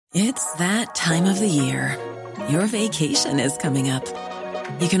It's that time of the year. Your vacation is coming up.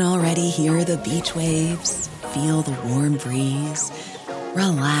 You can already hear the beach waves, feel the warm breeze,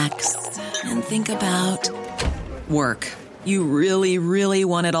 relax, and think about work. You really, really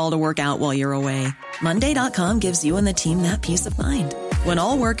want it all to work out while you're away. Monday.com gives you and the team that peace of mind. When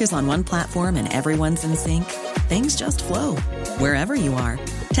all work is on one platform and everyone's in sync, things just flow. Wherever you are,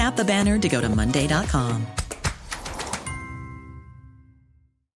 tap the banner to go to Monday.com.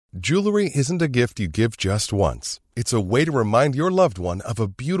 Jewelry isn't a gift you give just once. It's a way to remind your loved one of a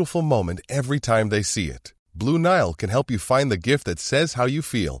beautiful moment every time they see it. Blue Nile can help you find the gift that says how you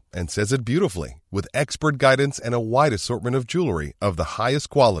feel and says it beautifully, with expert guidance and a wide assortment of jewelry of the highest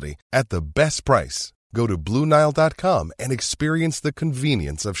quality at the best price. Go to BlueNile.com and experience the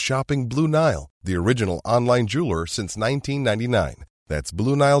convenience of shopping Blue Nile, the original online jeweler since 1999. That's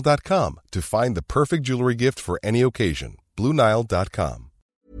BlueNile.com to find the perfect jewelry gift for any occasion. BlueNile.com.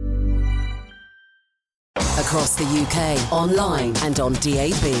 Across the UK, online and on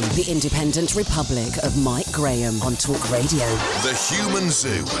DAB, the Independent Republic of Mike Graham on Talk Radio. The Human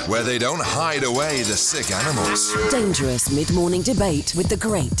Zoo, where they don't hide away the sick animals. Dangerous mid-morning debate with the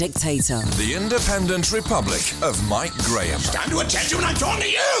great dictator. The Independent Republic of Mike Graham. Stand to attention when I'm talking to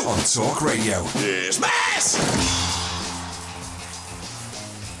you! On Talk Radio. Dismiss!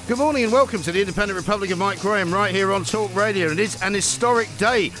 Good morning and welcome to the Independent Republic of Mike Graham right here on Talk Radio. It is an historic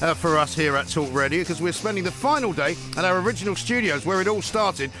day for us here at Talk Radio because we're spending the final day at our original studios where it all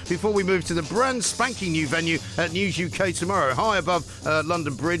started before we move to the brand spanking new venue at News UK tomorrow, high above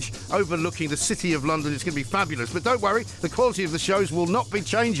London Bridge, overlooking the City of London. It's going to be fabulous. But don't worry, the quality of the shows will not be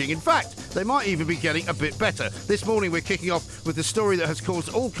changing. In fact, they might even be getting a bit better. This morning we're kicking off with the story that has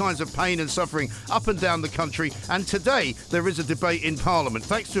caused all kinds of pain and suffering up and down the country. And today there is a debate in Parliament.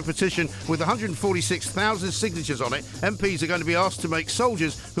 Thanks to a petition with 146,000 signatures on it, MPs are going to be asked to make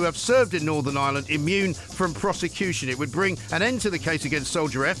soldiers who have served in Northern Ireland immune from prosecution. It would bring an end to the case against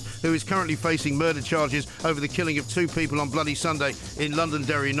Soldier F, who is currently facing murder charges over the killing of two people on Bloody Sunday in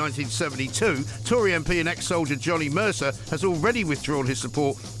Londonderry in 1972. Tory MP and ex-soldier Johnny Mercer has already withdrawn his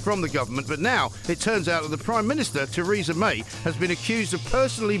support from the government, but now it turns out that the Prime Minister, Theresa May, has been accused of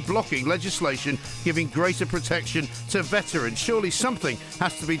personally blocking legislation giving greater protection to veterans. Surely something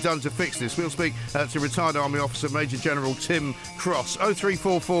has to be done to fix this. We'll speak to retired Army Officer Major General Tim Cross.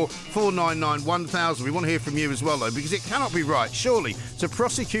 0344 499 1000. We want to hear from you as well, though, because it cannot be right, surely, to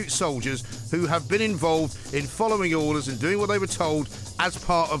prosecute soldiers who have been involved in following orders and doing what they were told as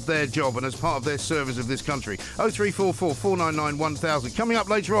part of their job and as part of their service of this country. 0344 499 1000. Coming up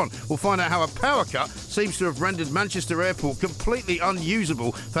later on, we'll find out how a power cut seems to have rendered Manchester Airport completely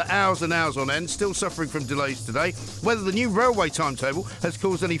unusable for hours and hours on end, still suffering from delays today, whether the new railway timetable has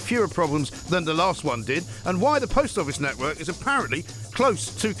caused any fewer problems than the last one did, and why the post office network is apparently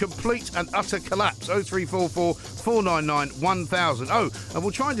close to complete and utter collapse. 0344 499 1000. Oh, and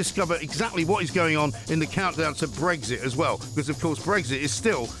we'll try and discover exactly what is going on in the countdown to Brexit as well, because of course Brexit is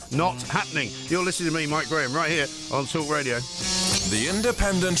still not happening. You're listening to me, Mike Graham, right here on Talk Radio. The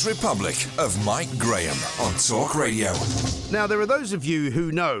Independent Republic of Mike Graham on Talk Radio. Now, there are those of you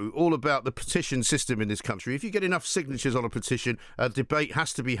who know all about the petition system in this country. If you get enough signatures on a petition, a debate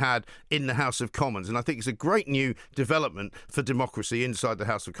has to be had in the House of Commons. And I think it's a great new development for democracy inside the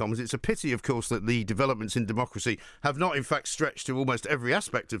House of Commons. It's a pity, of course, that the developments in democracy have not, in fact, stretched to almost every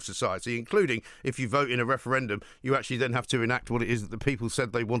aspect of society, including if you vote in a referendum, you actually then have to enact what it is that the people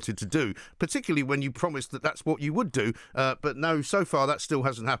said they wanted to do, particularly when you promised that that's what you would do. But no, so far that still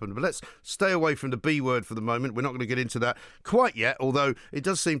hasn't happened. But let's stay away from the B word for the moment. We're not going to get into that quite yet, although it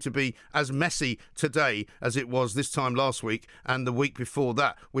does seem to be as messy today as it was this time last week and the week before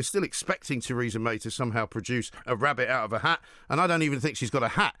that. We're still expecting Theresa May to somehow produce a rabbit out of a hat, and I don't even think she's got a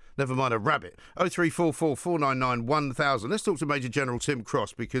hat, never mind a rabbit. 0344 499 1000. Let's talk to Major General Tim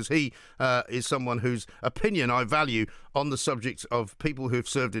Cross, because he is someone whose opinion I value on the subject of people who have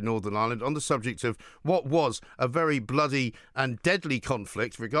served in Northern Ireland, on the subject of what was a very bloody and deadly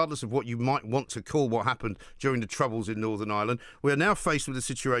conflict, regardless of what you might want to call what happened during the Troubles in Northern Ireland. We are now faced with a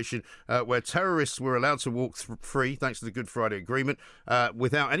situation where terrorists were allowed to walk free, thanks to the Good Friday Agreement,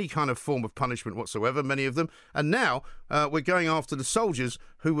 without any kind of form of punishment whatsoever, many of them. And now we're going after the soldiers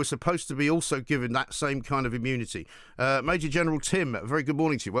who were supposed to be also given that same kind of immunity. Major General Tim, very good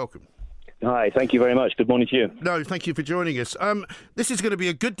morning to you. Welcome. Hi, thank you very much. Good morning to you. No, thank you for joining us. This is going to be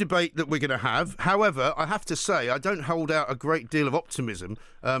a good debate that we're going to have. However, I have to say, I don't hold out a great deal of optimism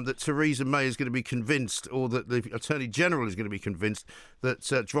that Theresa May is going to be convinced, or that the Attorney General is going to be convinced, that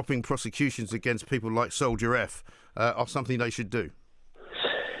dropping prosecutions against people like Soldier F are something they should do.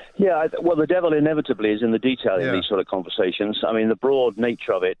 Yeah, well, the devil inevitably is in the detail in these sort of conversations. I mean, the broad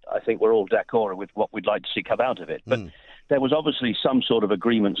nature of it, I think we're all d'accord with what we'd like to see come out of it. But there was obviously some sort of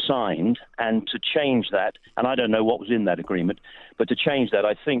agreement signed, and to change that, and I don't know what was in that agreement, but to change that,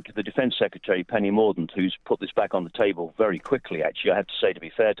 I think the Defence Secretary, Penny Mordaunt, who's put this back on the table very quickly, actually, I have to say, to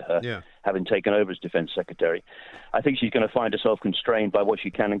be fair to her, having taken over as Defence Secretary, I think she's going to find herself constrained by what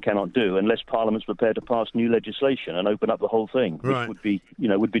she can and cannot do unless Parliament's prepared to pass new legislation and open up the whole thing, which would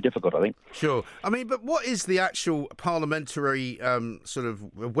be difficult, I think. Sure. I mean, but what is the actual parliamentary sort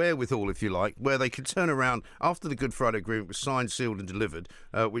of wherewithal, if you like, where they could turn around after the Good Friday Agreement was signed, sealed and delivered,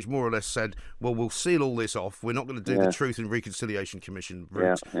 which more or less said, well, we'll seal all this off. We're not going to do the Truth and Reconciliation Commission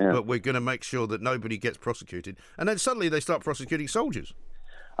route, but we're going to make sure that nobody gets prosecuted. And then suddenly they start prosecuting soldiers.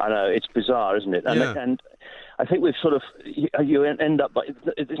 I know, it's bizarre, isn't it? And I think we've sort of, you end up,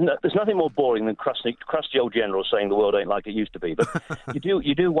 there's nothing more boring than crusty old generals saying the world ain't like it used to be. But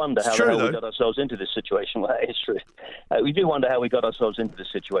you do wonder how the hell we got ourselves into this situation. Well, it's true. We do wonder how we got ourselves into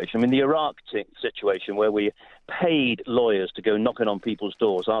this situation. I mean, the Iraq situation where we paid lawyers to go knocking on people's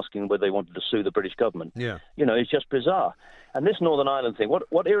doors asking whether they wanted to sue the British government, it's just bizarre. And this Northern Ireland thing,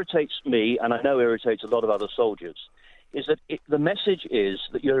 what irritates me, and I know irritates a lot of other soldiers, is that the message is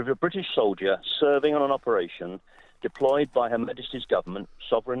that you're a British soldier serving on an operation deployed by Her Majesty's government,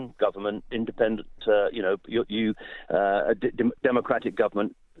 sovereign government, independent, democratic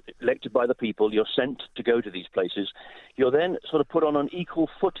government, elected by the people. You're sent to go to these places. You're then sort of put on an equal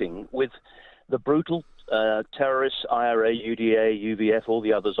footing with the brutal terrorists, IRA, UDA, UVF, all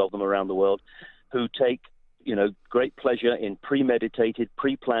the others of them around the world, who take great pleasure in premeditated,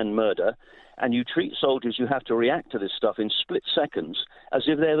 pre-planned murder, and you treat soldiers who have to react to this stuff in split seconds as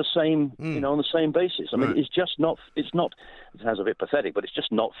if they're the same, on the same basis. I mean, it's just not, it sounds a bit pathetic, but it's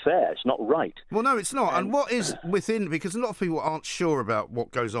just not fair. It's not right. Well, no, it's not. And what is within, because a lot of people aren't sure about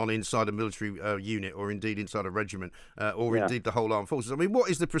what goes on inside a military unit or indeed inside a regiment or indeed the whole armed forces. I mean,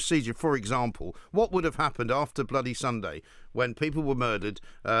 what is the procedure, for example? What would have happened after Bloody Sunday when people were murdered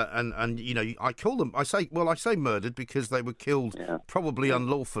and I say murdered because they were killed probably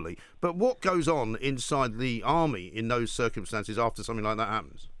unlawfully. But what goes on inside the army in those circumstances after something like that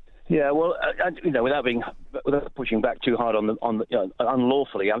happens? Yeah, well, without pushing back too hard on the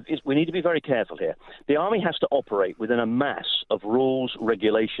unlawfully, we need to be very careful here. The army has to operate within a mass of rules,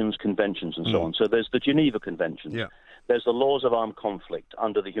 regulations, conventions, and so on. So there's the Geneva Convention. Yeah. There's the laws of armed conflict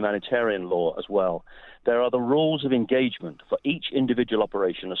under the humanitarian law as well. There are the rules of engagement for each individual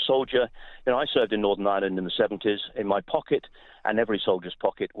operation. A soldier, I served in Northern Ireland in the 70s. In my pocket, and every soldier's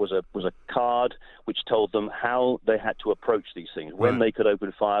pocket, was a card which told them how they had to approach these things, when they could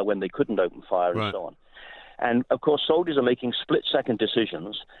open fire, when they couldn't open fire, and so on. And of course, soldiers are making split-second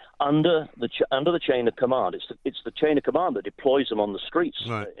decisions under the chain of command. It's the chain of command that deploys them on the streets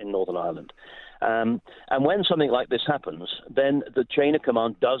in Northern Ireland. And when something like this happens, then the chain of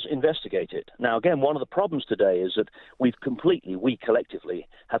command does investigate it. Now, again, one of the problems today is that we collectively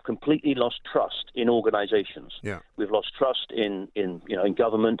have completely lost trust in organizations. Yeah. We've lost trust in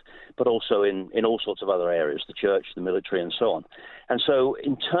government, but also in all sorts of other areas, the church, the military, and so on. And so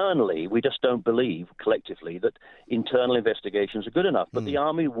internally, we just don't believe collectively that internal investigations are good enough. But the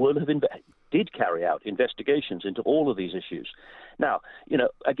army did carry out investigations into all of these issues. Now,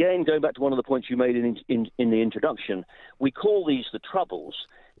 again, going back to one of the points you made in the introduction, we call these the Troubles,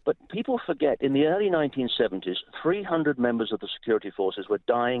 but people forget in the early 1970s, 300 members of the security forces were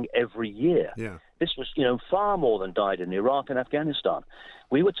dying every year. Yeah. This was, far more than died in Iraq and Afghanistan.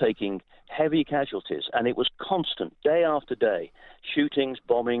 We were taking heavy casualties, and it was constant, day after day, shootings,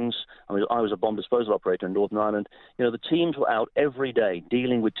 bombings. I was a bomb disposal operator in Northern Ireland. The teams were out every day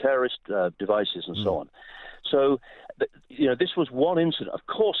dealing with terrorist devices and so on. So, this was one incident. Of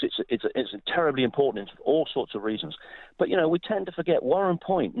course, it's terribly important for all sorts of reasons. But, we tend to forget Warren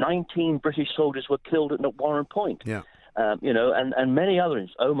Point. 19 British soldiers were killed at Warren Point. Yeah. And many others,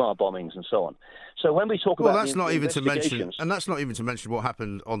 Omar bombings and so on. So when we talk about that's not even to mention what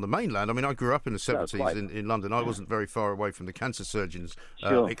happened on the mainland. I mean, I grew up in the 70s in London. I wasn't very far away from the cancer surgeons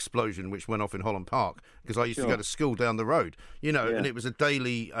explosion, which went off in Holland Park, because I used to go to school down the road. And it was a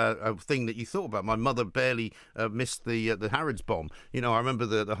daily thing that you thought about. My mother barely missed the Harrods bomb. I remember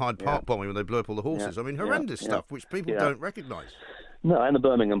the Hyde Park bombing when they blew up all the horses. I mean, horrendous stuff which people don't recognise. No, and the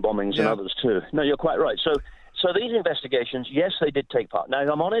Birmingham bombings and others too. No, you're quite right. So these investigations, yes, they did take part. Now, if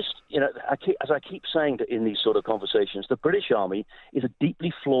I'm honest, as I keep saying in these sort of conversations, the British Army is a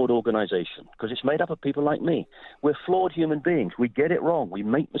deeply flawed organisation because it's made up of people like me. We're flawed human beings. We get it wrong. We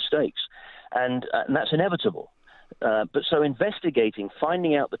make mistakes. And that's inevitable. But so investigating,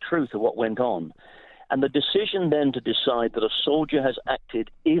 finding out the truth of what went on, And the decision then to decide that a soldier has acted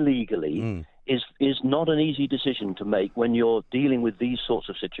illegally is not an easy decision to make when you're dealing with these sorts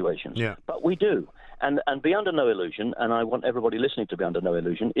of situations. Yeah. But we do. And be under no illusion, and I want everybody listening to be under no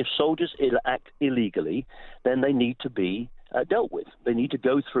illusion, if soldiers act illegally, then they need to be dealt with. They need to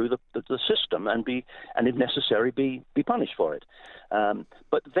go through the system and if necessary, be punished for it.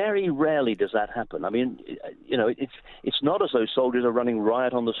 But very rarely does that happen. I mean, it's not as though soldiers are running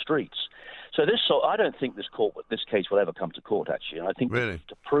riot on the streets. So I don't think this case will ever come to court. Actually, and I think really?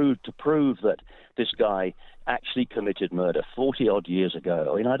 to prove that this guy actually committed murder 40 odd years ago.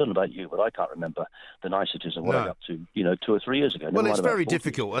 I mean, I don't know about you, but I can't remember the niceties of what I got to 2 or 3 years ago. Well, it's very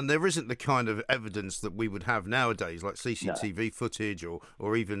difficult, and there isn't the kind of evidence that we would have nowadays, like CCTV footage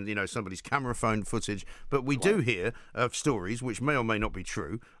or even somebody's camera phone footage. But we do hear of stories, which may or may not be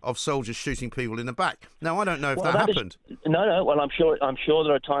true, of soldiers shooting people in the back. Now, I don't know if that happened. No. Well, I'm sure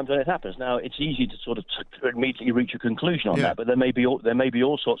there are times when it happens. Now, it's easy to sort of immediately reach a conclusion on that, but there may be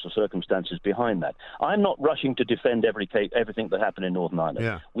all sorts of circumstances behind that. I'm not rushing to defend everything that happened in Northern Ireland.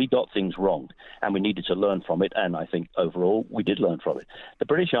 Yeah. We got things wrong, and we needed to learn from it, and I think overall we did learn from it. The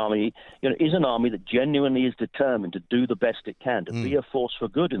British Army is an army that genuinely is determined to do the best it can, to be a force for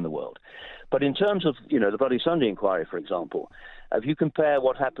good in the world. But in terms of, the Bloody Sunday inquiry, for example, if you compare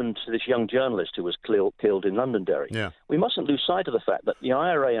what happened to this young journalist who was killed in Londonderry, we mustn't lose sight of the fact that the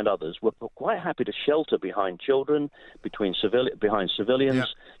IRA and others were quite happy to shelter behind children, behind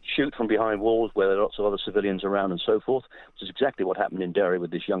civilians, shoot from behind walls where there are lots of other civilians around and so forth, which is exactly what happened in Derry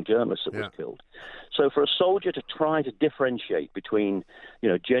with this young journalist that was killed. So for a soldier to try to differentiate between,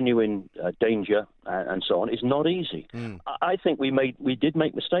 genuine danger and so on is not easy. I think we did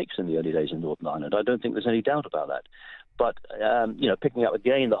make mistakes in the early days in Northern Ireland. I don't think there's any doubt about that. But, picking up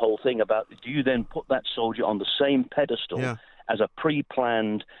again the whole thing about, do you then put that soldier on the same pedestal as a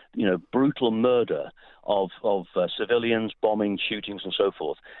pre-planned, brutal murder of civilians, bombing, shootings, and so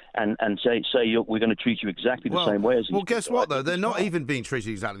forth, and say we're going to treat you exactly the same way as these people. Guess what, though? They're not even being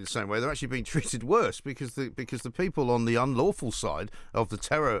treated exactly the same way. They're actually being treated worse because the people on the unlawful side of the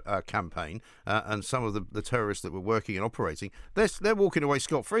terror campaign and some of the terrorists that were working and operating, they're walking away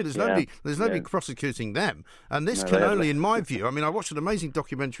scot-free. There's nobody prosecuting them. And this can only, in my view, I mean, I watched an amazing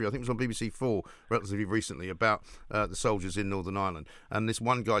documentary, I think it was on BBC 4 relatively recently, about the soldiers in Northern Ireland. And this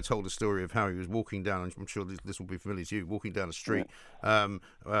one guy told a story of how he was walking down, and I'm sure this will be familiar to you, walking down a street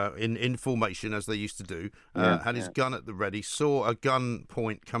in formation, as they used to do, had his gun at the ready, saw a gun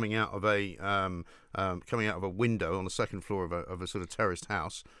point coming out of a window on the second floor of a sort of terraced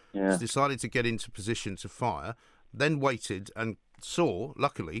house, decided to get into position to fire, then waited and saw,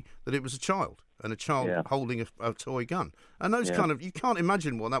 luckily, that it was a child. And a child holding a toy gun. And those kind of, you can't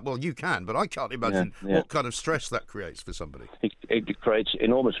imagine you can, but I can't imagine what kind of stress that creates for somebody. It creates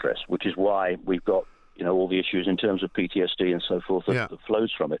enormous stress, which is why we've got, all the issues in terms of PTSD and so forth that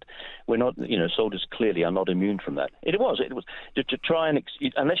flows from it. We're not, soldiers clearly are not immune from that. It was to try and,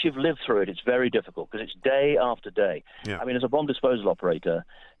 unless you've lived through it, it's very difficult because it's day after day. Yeah. I mean, as a bomb disposal operator,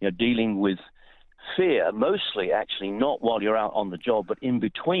 dealing with fear, mostly actually not while you're out on the job, but in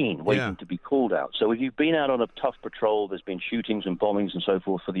between, waiting to be called out. So if you've been out on a tough patrol, there's been shootings and bombings and so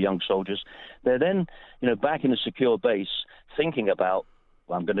forth for the young soldiers, they're then, back in a secure base thinking about,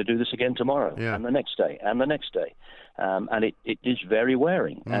 I'm going to do this again tomorrow and the next day and the next day. And it is very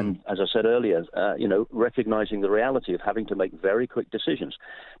wearing. And as I said earlier, recognizing the reality of having to make very quick decisions.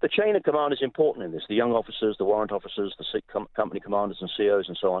 The chain of command is important in this. The young officers, the warrant officers, the company commanders and COs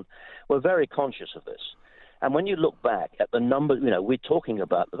and so on, were very conscious of this. And when you look back at the number, we're talking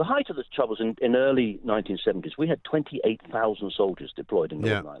about the height of the troubles in early 1970s, we had 28,000 soldiers deployed in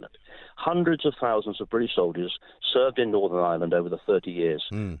Northern Ireland. Hundreds of thousands of British soldiers served in Northern Ireland over the 30 years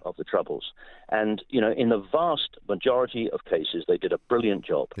of the troubles. And, in the vast majority of cases, they did a brilliant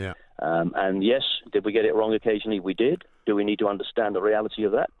job. Yeah. And yes, did we get it wrong occasionally? We did. Do we need to understand the reality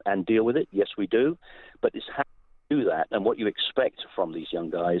of that and deal with it? Yes, we do. But it's how do that and what you expect from these young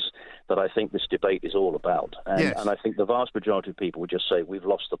guys that I think this debate is all about. And I think the vast majority of people would just say we've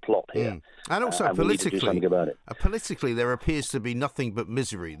lost the plot here. And also and politically, we need to do something about it. Politically, there appears to be nothing but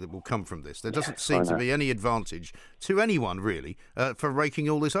misery that will come from this. There doesn't seem to be any advantage to anyone, really, for raking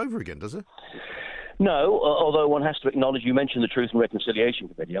all this over again, does it? No, although one has to acknowledge, you mentioned the Truth and Reconciliation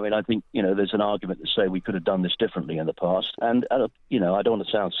Committee. I mean, I think, there's an argument to say we could have done this differently in the past. And, I don't want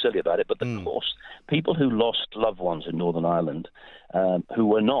to sound silly about it, but of course, people who lost loved ones in Northern Ireland who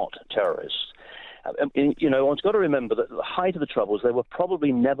were not terrorists, One's got to remember that at the height of the Troubles, there were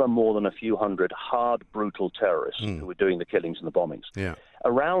probably never more than a few hundred hard, brutal terrorists who were doing the killings and the bombings. Yeah.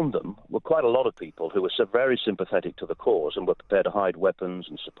 Around them were quite a lot of people who were so very sympathetic to the cause and were prepared to hide weapons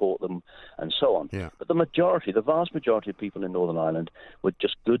and support them and so on. Yeah. But the vast majority of people in Northern Ireland were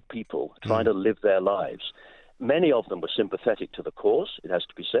just good people trying to live their lives. Many of them were sympathetic to the cause, it has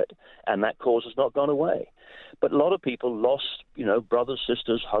to be said, and that cause has not gone away. But a lot of people lost, brothers,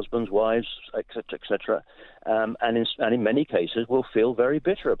 sisters, husbands, wives, etc., etc., and in many cases will feel very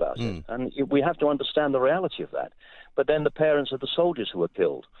bitter about it. And we have to understand the reality of that. But then the parents of the soldiers who were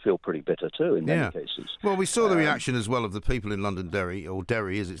killed feel pretty bitter too in many cases. Well, we saw the reaction as well of the people in Londonderry, or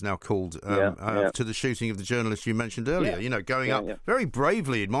Derry as it's now called, to the shooting of the journalist you mentioned earlier. Going up very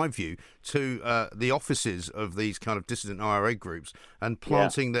bravely, in my view, to the offices of these kind of dissident IRA groups and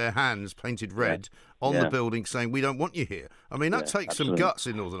planting their hands painted red on the building saying, we don't want you here. I mean, that takes some guts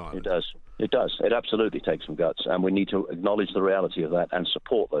in Northern Ireland. It does. It absolutely takes some guts, and we need to acknowledge the reality of that and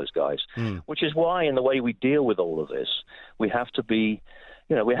support those guys. Which is why, in the way we deal with all of this, we have to be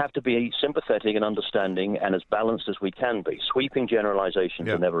sympathetic and understanding and as balanced as we can be. Sweeping generalizations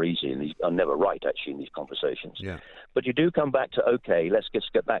are never easy are never right, actually, in these conversations. Yeah. But you do come back to, let's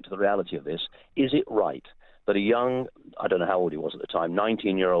get back to the reality of this. Is it right that a young, I don't know how old he was at the time,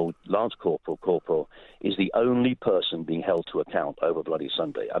 19-year-old Lance Corporal is the only person being held to account over Bloody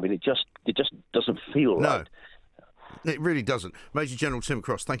Sunday? I mean, it just doesn't feel right. It really doesn't. Major General Tim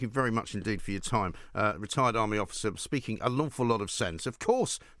Cross, thank you very much indeed for your time. Retired Army officer, speaking an awful lot of sense. Of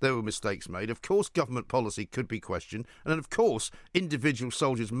course there were mistakes made. Of course government policy could be questioned. And of course individual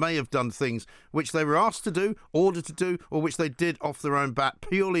soldiers may have done things which they were asked to do, ordered to do, or which they did off their own bat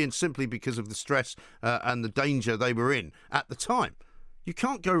purely and simply because of the stress and the danger they were in at the time. You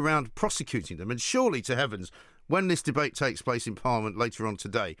can't go around prosecuting them. And surely, to heavens, when this debate takes place in Parliament later on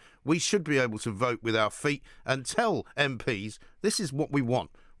today, we should be able to vote with our feet and tell MPs this is what we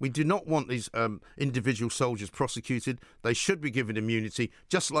want. We do not want these individual soldiers prosecuted. They should be given immunity,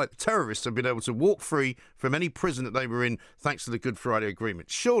 just like the terrorists have been able to walk free from any prison that they were in thanks to the Good Friday Agreement.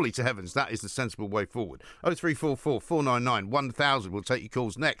 Surely, to heavens, that is the sensible way forward. 0344 499 1000. We'll take your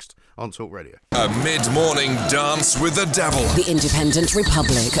calls next on Talk Radio. A mid-morning dance with the devil. The Independent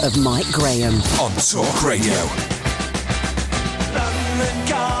Republic of Mike Graham. On Talk Radio. London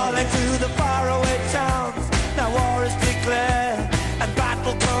calling to the faraway towns. Now war is declared and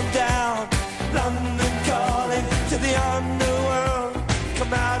battle come down. London calling to the underworld.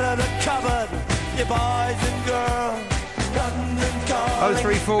 Come out of the cupboard, you boys and girls. London calling.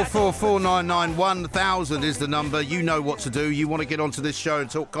 0344 499 1000 is the number. You know what to do. You want to get onto this show and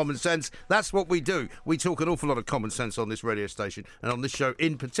talk common sense. That's what we do. We talk an awful lot of common sense on this radio station and on this show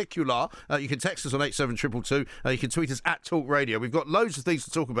in particular. You can text us on 87222. You can tweet us at Talk Radio. We've got loads of things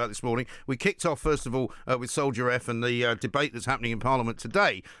to talk about this morning. We kicked off, first of all, with Soldier F and the debate that's happening in Parliament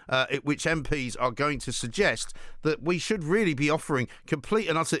today, which MPs are going to suggest that we should really be offering complete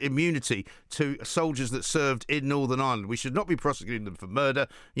and utter immunity to soldiers that served in Northern Ireland. We should not be prosecuting them for murder.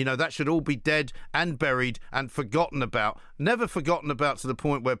 That should all be dead and buried and forgotten about. Never forgotten about to the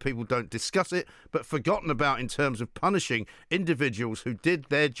point where people don't discuss it, but forgotten about in terms of punishing individuals who did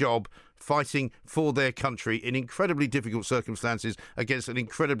their job fighting for their country in incredibly difficult circumstances against an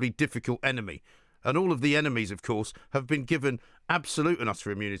incredibly difficult enemy. And all of the enemies, of course, have been given absolute and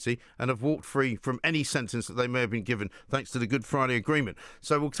utter immunity and have walked free from any sentence that they may have been given thanks to the Good Friday Agreement.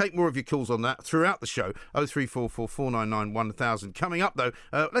 So we'll take more of your calls on that throughout the show. 0344 499 1000. Coming up, though,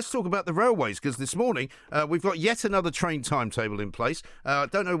 let's talk about the railways, because this morning we've got yet another train timetable in place. I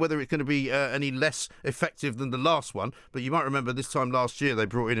don't know whether it's going to be any less effective than the last one, but you might remember this time last year they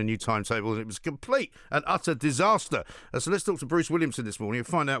brought in a new timetable and it was a complete and utter disaster. So let's talk to Bruce Williamson this morning and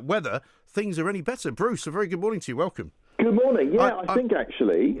find out whether things are any better. Bruce, a very good morning to you. Welcome. Good morning. Yeah, I think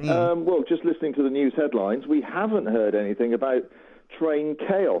actually, just listening to the news headlines, we haven't heard anything about train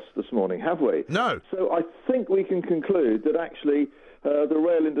chaos this morning, have we? No. So I think we can conclude that actually the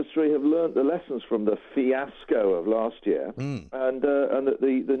rail industry have learnt the lessons from the fiasco of last year, and that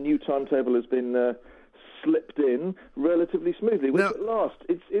the new timetable has been slipped in relatively smoothly, which at last,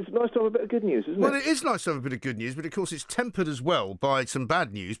 it's nice to have a bit of good news, isn't it? Well, it is nice to have a bit of good news, but of course it's tempered as well by some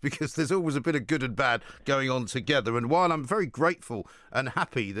bad news, because there's always a bit of good and bad going on together. And while I'm very grateful and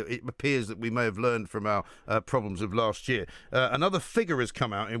happy that it appears that we may have learned from our problems of last year, another figure has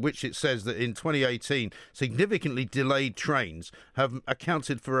come out in which it says that in 2018, significantly delayed trains have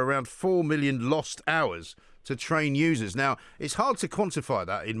accounted for around 4 million lost hours to train users. Now, it's hard to quantify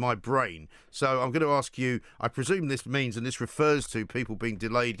that in my brain, so I'm going to ask you, I presume this means, and this refers to people being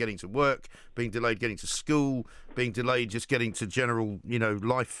delayed getting to work, being delayed getting to school, being delayed just getting to general,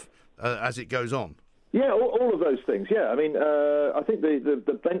 life as it goes on. Yeah, all of those things, yeah. I mean, I think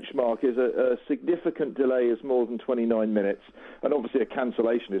the benchmark is a significant delay is more than 29 minutes, and obviously a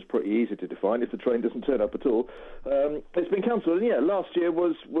cancellation is pretty easy to define if the train doesn't turn up at all. It's been cancelled, and yeah, last year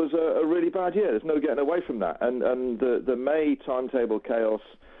was a really bad year. There's no getting away from that. And the May timetable chaos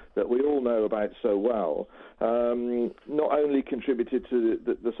that we all know about so well not only contributed to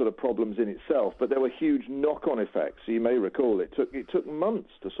the sort of problems in itself, but there were huge knock-on effects. So you may recall it took months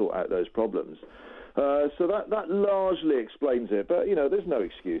to sort out those problems. So that largely explains it. But, there's no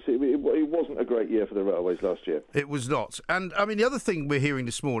excuse. It wasn't a great year for the railways last year. It was not. And, I mean, the other thing we're hearing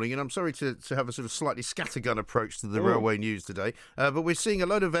this morning, and I'm sorry to have a sort of slightly scattergun approach to the railway news today, but we're seeing a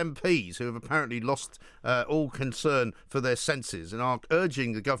load of MPs who have apparently lost all concern for their senses and are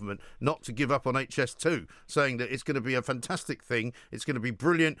urging the government not to give up on HS2, saying that it's going to be a fantastic thing, it's going to be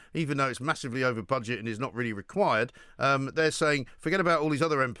brilliant, even though it's massively over budget and is not really required. They're saying, forget about all these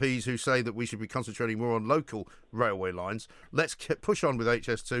other MPs who say that we should be concentrating more on local railway lines. Let's push on with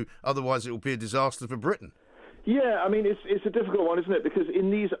HS2, otherwise it will be a disaster for Britain. Yeah, I mean, it's a difficult one, isn't it? Because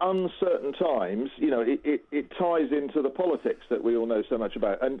in these uncertain times, it ties into the politics that we all know so much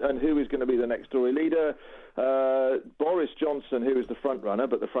about. And who is going to be the next Tory leader? Boris Johnson, who is the front runner,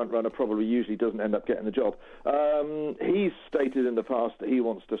 but the front runner probably usually doesn't end up getting the job. He's stated in the past that he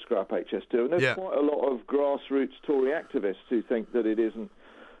wants to scrap HS2. And there's quite a lot of grassroots Tory activists who think that it isn't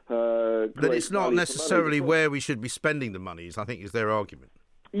that it's not necessarily where we should be spending the monies, I think, is their argument.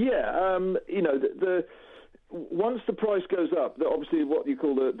 Yeah, once the price goes up, obviously what you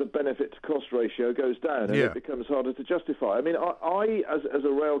call the benefit to cost ratio goes down, and it becomes harder to justify. I mean, I as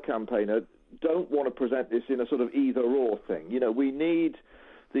a rail campaigner, don't want to present this in a sort of either-or thing. We need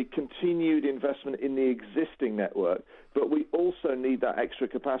the continued investment in the existing network, but we also need that extra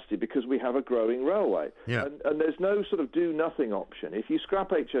capacity because we have a growing railway. Yeah. And there's no sort of do-nothing option. If you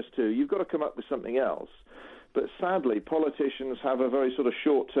scrap HS2, you've got to come up with something else. But sadly, politicians have a very sort of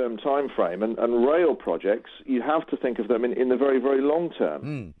short-term time frame, and rail projects, you have to think of them in the very, very long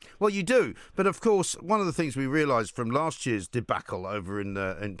term. Well, you do. But, of course, one of the things we realised from last year's debacle over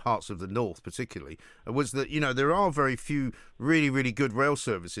in parts of the north particularly was that, there are very few really, really good rail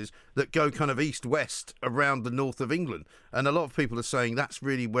services that go kind of east-west around the north of England. And a lot of people are saying that's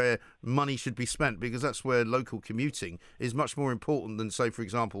really where money should be spent, because that's where local commuting is much more important than, say, for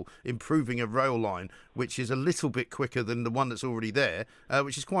example, improving a rail line, which is a little bit quicker than the one that's already there,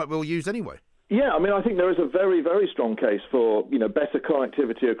 which is quite well used anyway. Yeah, I mean, I think there is a very, very strong case for, better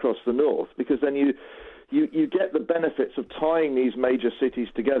connectivity across the north, because then you get the benefits of tying these major cities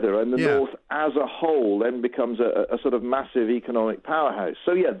together, and the north as a whole then becomes a sort of massive economic powerhouse.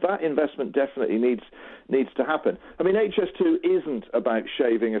 So, yeah, that investment definitely needs to happen. I mean, HS2 isn't about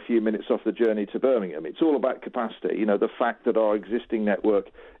shaving a few minutes off the journey to Birmingham. It's all about capacity, the fact that our existing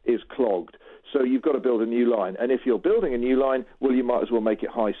network is clogged. So you've got to build a new line. And if you're building a new line, well, you might as well make it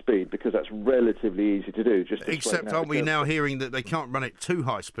high speed, because that's relatively easy to do. Except aren't we now hearing that they can't run it too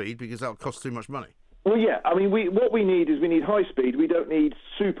high speed because that'll cost too much money? Well, yeah. I mean, what we need high speed. We don't need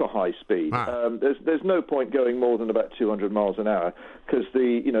super high speed. There's no point going more than about 200 miles an hour, because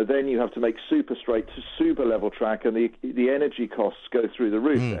then you have to make super straight to super level track, and the energy costs go through the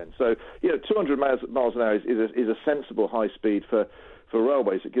roof then. So 200 miles an hour is a sensible high speed for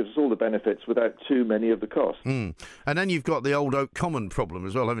railways. It gives us all the benefits without too many of the costs. And then you've got the old Oak Common problem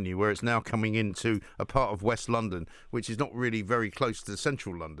as well, haven't you, where it's now coming into a part of West London, which is not really very close to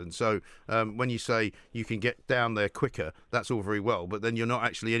central London. So when you say you can get down there quicker, that's all very well, but then you're not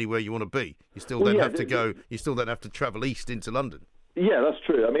actually anywhere you want to be. You still then have to travel east into London. Yeah, that's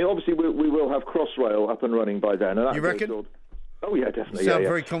true. I mean, obviously we will have Crossrail up and running by then. And that you reckon? Oh, yeah, definitely. You sound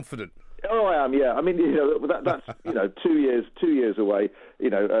very confident. Oh, I am, yeah. I mean, that's 2 years away.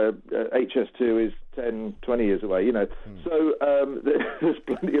 HS2 is 10, 20 years away, So there's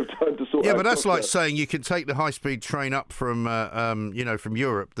plenty of time to sort out. Yeah, but that's like saying you can take the high-speed train up from, from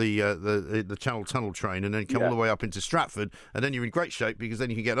Europe, the Channel Tunnel train, and then come all the way up into Stratford, and then you're in great shape, because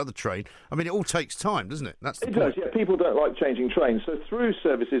then you can get another train. I mean, it all takes time, doesn't it? That's the point. Does, yeah. People don't like changing trains, so through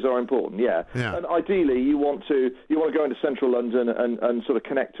services are important, yeah. And ideally, you want to go into central London and sort of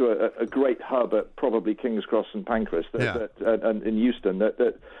connect to a great hub at probably King's Cross and Pancras and in Euston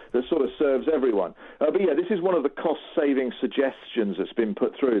that sort of serves everyone. But yeah, this is one of the cost-saving suggestions that's been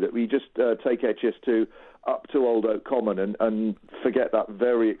put through, that we just take HS2 up to Old Oak Common and forget that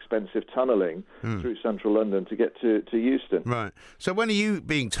very expensive tunnelling through central London to get to Euston. Right. So when are you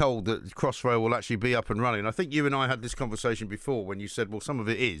being told that Crossrail will actually be up and running? I think you and I had this conversation before when you said, well, some of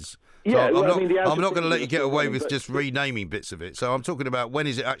it is. So Yeah, I'm not going to let you get away with just renaming bits of it. So I'm talking about when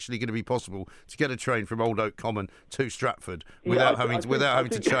is it actually going to be possible to get a train from Old Oak Common to Stratford without having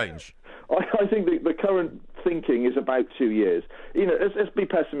to change? I think the current thinking is about 2 years. Let's be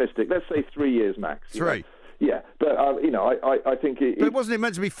pessimistic. Let's say 3 years max. 3? Yeah, but I think it. But wasn't it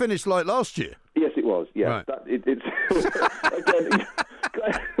meant to be finished like last year? Yes, it was. Yeah, right. It's again.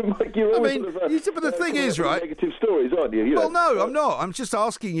 Mike, you're always but the thing is, right? Negative stories, aren't you? Well, no, I'm not. I'm just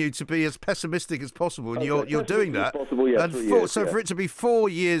asking you to be as pessimistic as possible, and you're doing that. Possible, yeah, and for it to be 4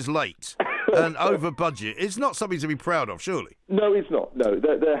 years late and over budget, it's not something to be proud of, surely. No, it's not. No,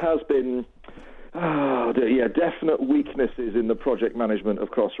 there has been. Definite weaknesses in the project management of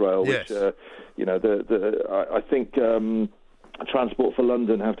Crossrail, yes. Which I think Transport for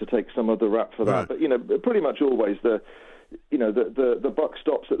London have to take some of the rap for that. Right. But pretty much always the buck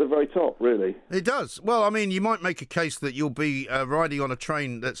stops at the very top, really. It does. Well, I mean, you might make a case that you'll be riding on a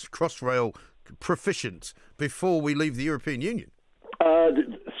train that's Crossrail proficient before we leave the European Union.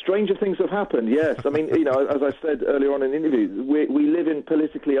 Stranger things have happened, yes. I mean, as I said earlier on in the interview, we live in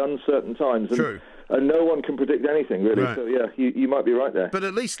politically uncertain times. And, True. And no one can predict anything, really. Right. So, yeah, you might be right there. But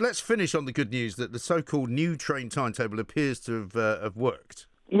at least let's finish on the good news that the so-called new train timetable appears to have worked.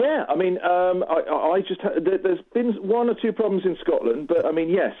 Yeah, I mean, there's been one or two problems in Scotland, but I mean,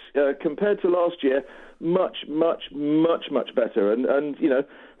 yes, compared to last year, much better. And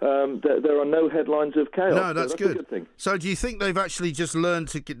there are no headlines of chaos. No, that's so good. A good thing. So do you think they've actually just learned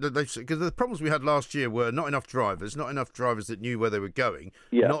to get because the problems we had last year were not enough drivers that knew where they were going,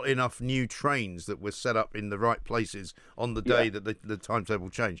 not enough new trains that were set up in the right places on the day that the timetable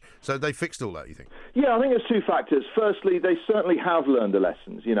changed. So they fixed all that, you think? Yeah, I think there's two factors. Firstly, they certainly have learned the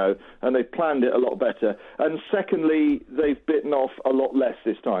lessons, and they've planned it a lot better. And secondly, they've bitten off a lot less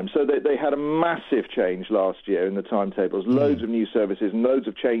this time. So they had a massive change last year in the timetables, loads of new services and loads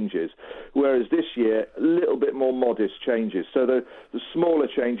of changes, whereas this year, a little bit more modest changes. So the smaller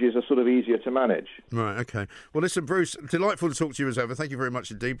changes are sort of easier to manage. Right, OK. Well, listen, Bruce, delightful to talk to you as ever. Thank you very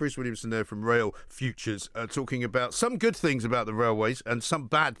much indeed. Bruce Williamson there from Rail Futures, talking about some good things about the railways and some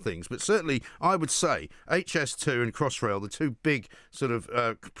bad things. But certainly, I would say HS2 and Crossrail, the two big sort of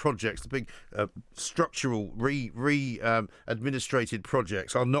projects, the big structural administrated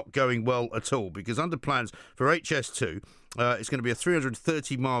projects are not going well at all, because under plans for HS2, it's going to be a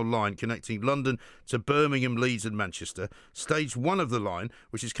 330-mile line connecting London to Birmingham, Leeds and Manchester. Stage 1 of the line,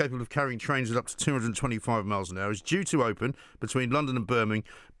 which is capable of carrying trains at up to 225 miles an hour, is due to open between London and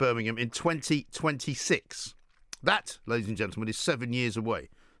Birmingham in 2026. That, ladies and gentlemen, is 7 years away.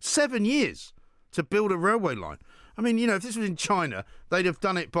 7 years to build a railway line. I mean, if this was in China, they'd have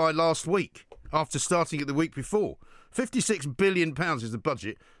done it by last week, after starting it the week before. £56 billion is the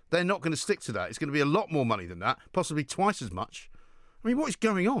budget. They're not going to stick to that. It's going to be a lot more money than that, possibly twice as much. I mean, what is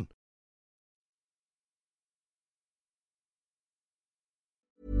going on?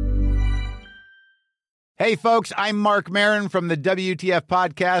 Hey, folks, I'm Mark Maron from the WTF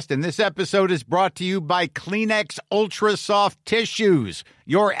Podcast, and this episode is brought to you by Kleenex Ultra Soft Tissues,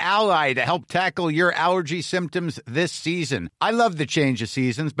 your ally to help tackle your allergy symptoms this season. I love the change of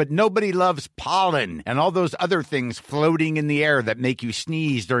seasons, but nobody loves pollen and all those other things floating in the air that make you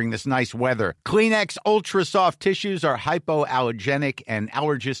sneeze during this nice weather. Kleenex Ultra Soft Tissues are hypoallergenic and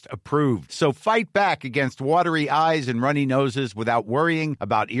allergist approved, so fight back against watery eyes and runny noses without worrying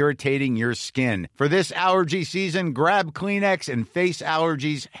about irritating your skin. For this allergy season, grab Kleenex and face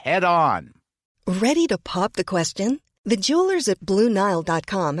allergies head on. Ready to pop the question? The jewelers at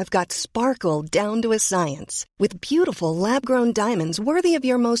BlueNile.com have got sparkle down to a science with beautiful lab-grown diamonds worthy of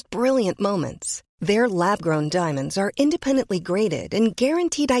your most brilliant moments. Their lab-grown diamonds are independently graded and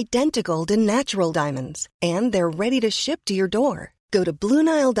guaranteed identical to natural diamonds, and they're ready to ship to your door. Go to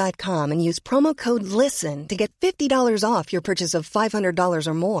BlueNile.com and use promo code LISTEN to get $50 off your purchase of $500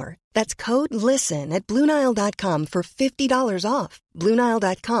 or more. That's code LISTEN at BlueNile.com for $50 off.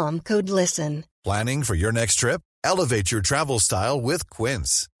 BlueNile.com, code LISTEN. Planning for your next trip? Elevate your travel style with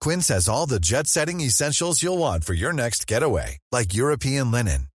Quince. Quince has all the jet-setting essentials you'll want for your next getaway, like European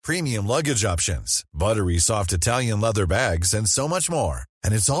linen, premium luggage options, buttery soft Italian leather bags, and so much more.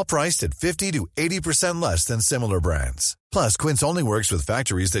 And it's all priced at 50 to 80% less than similar brands. Plus, Quince only works with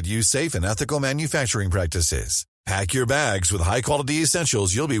factories that use safe and ethical manufacturing practices. Pack your bags with high-quality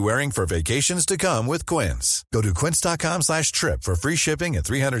essentials you'll be wearing for vacations to come with Quince. Go to quince.com/trip for free shipping and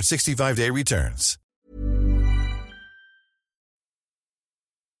 365-day returns.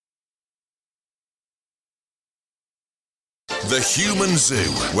 The Human Zoo,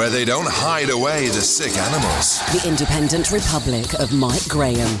 where they don't hide away the sick animals. The Independent Republic of Mike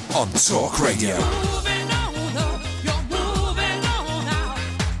Graham. On Talk Radio.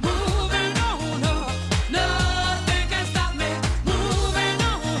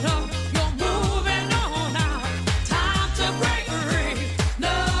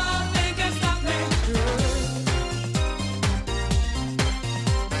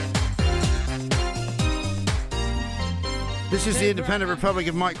 This is the Independent Republic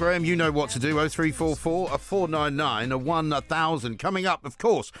of Mike Graham. You know what to do. 0344 499 1000. Coming up, of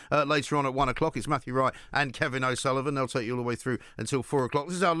course, later on at 1 o'clock, it's Matthew Wright and Kevin O'Sullivan. They'll take you all the way through until 4 o'clock.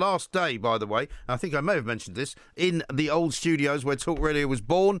 This is our last day, by the way. I think I may have mentioned this, in the old studios where Talk Radio was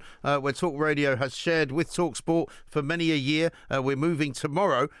born, where Talk Radio has shared with Talk Sport for many a year. We're moving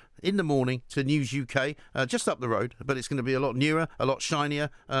tomorrow in the morning to News UK, just up the road, but it's going to be a lot newer, a lot shinier,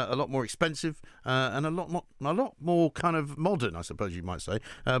 a lot more expensive, and a lot more kind of modern, I suppose you might say.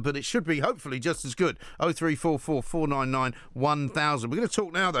 But it should be hopefully just as good. 0344 499 1000. We're going to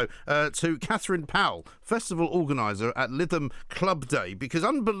talk now though to Catherine Powell, festival organiser at Lytham Club Day, because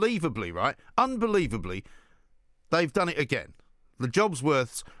unbelievably, they've done it again. The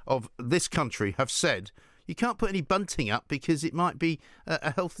Jobsworths of this country have said, you can't put any bunting up because it might be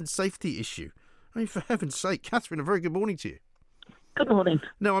a health and safety issue. I mean, for heaven's sake, Catherine, a very good morning to you. Good morning.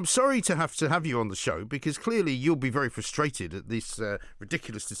 Now, I'm sorry to have you on the show because clearly you'll be very frustrated at this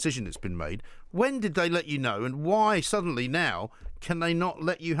ridiculous decision that's been made. When did they let you know, and why suddenly now can they not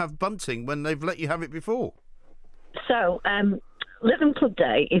let you have bunting when they've let you have it before? So, Lytham Club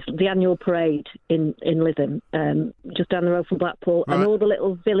Day is the annual parade in Lytham, just down the road from Blackpool, right. And all the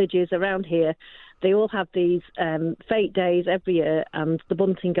little villages around here, they all have these fete days every year, and the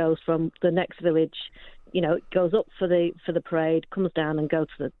bunting goes from the next village. You know, it goes up for the parade, comes down and goes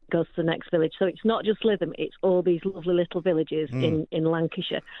to the next village. So it's not just Lytham; it's all these lovely little villages in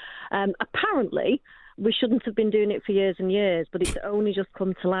Lancashire. Apparently, we shouldn't have been doing it for years and years, but it's only just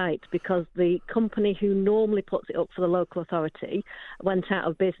come to light because the company who normally puts it up for the local authority went out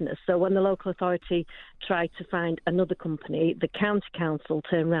of business. So when the local authority tried to find another company, the county council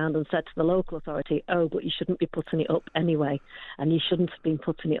turned around and said to the local authority, oh, but you shouldn't be putting it up anyway. And you shouldn't have been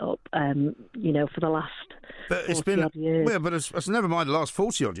putting it up, for the last 40-odd years. Yeah, but it's never mind the last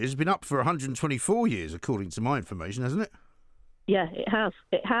 40-odd years. It's been up for 124 years, according to my information, hasn't it? Yeah, it has.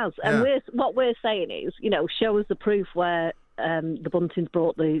 It has. And what we're saying is, show us the proof where the Buntings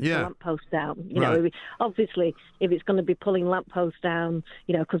brought the lamppost down. Obviously, if it's going to be pulling lampposts down,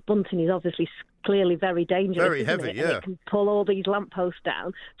 because Bunting is obviously clearly very dangerous. Very heavy, And it can pull all these lampposts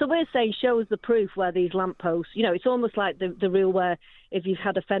down. So we're saying, show us the proof where these lampposts, it's almost like the rule where if you've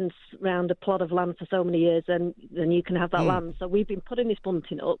had a fence round a plot of land for so many years, then you can have that land. So we've been putting this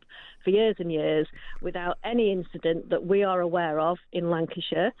bunting up for years and years without any incident that we are aware of in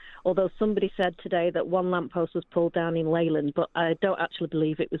Lancashire, although somebody said today that one lamppost was pulled down in Leyland, but I don't actually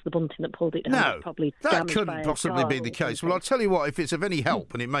believe it was the bunting that pulled it down. No, probably that couldn't possibly be the case. Well, I'll tell you what, if it's of any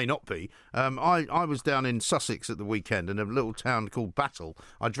help, and it may not be, I was down in Sussex at the weekend in a little town called Battle.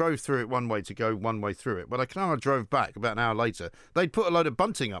 I drove through it one way to go, one way through it. But I kind of drove back about an hour later. They'd put a load of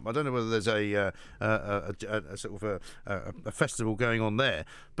bunting up. I don't know whether there's a sort of a festival going on there.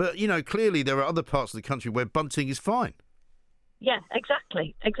 But, clearly there are other parts of the country where bunting is fine. Yeah,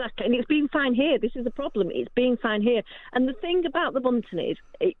 exactly. And it's been fine here. This is the problem. It's being fine here. And the thing about the bunting is,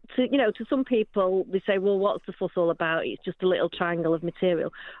 to some people, they say, well, what's the fuss all about? It's just a little triangle of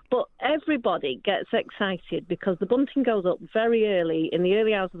material. But everybody gets excited because the bunting goes up very early, in the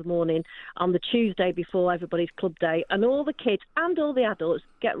early hours of the morning, on the Tuesday before everybody's club day. And all the kids and all the adults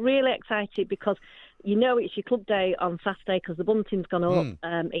get really excited because it's your club day on Saturday because the bunting's gone up.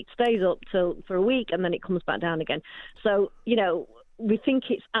 It stays up for a week and then it comes back down again. So, we think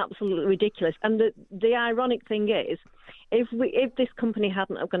it's absolutely ridiculous. And the ironic thing is, if this company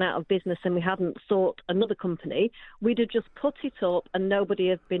hadn't have gone out of business and we hadn't sought another company, we'd have just put it up and nobody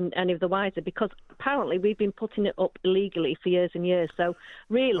have been any of the wiser because apparently we've been putting it up illegally for years and years. So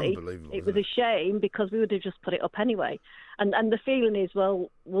really, it was a shame because we would have just put it up anyway. And the feeling is, well,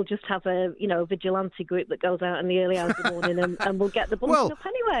 we'll just have a vigilante group that goes out in the early hours of the morning and we'll get the bunting up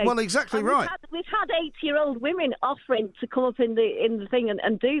anyway. Well, exactly and right. We've had 80-year-old women offering to come up in the thing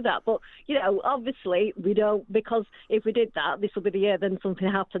and do that, but obviously we don't, because if we did that, this will be the year then something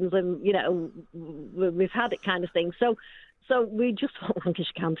happens and we've had it kind of thing. So we just want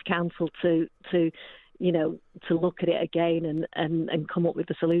Lancashire County Council to to look at it again and come up with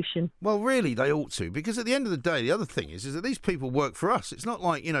a solution. Well, really, they ought to, because at the end of the day, the other thing is that these people work for us. It's not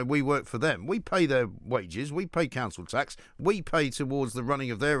like, we work for them. We pay their wages, we pay council tax, we pay towards the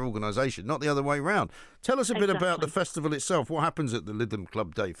running of their organisation, not the other way round. Tell us a bit about the festival itself. What happens at the Lytham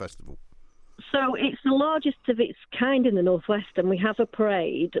Club Day Festival? So it's the largest of its kind in the northwest, and we have a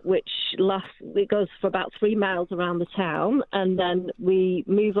parade which goes for about 3 miles around the town, and then we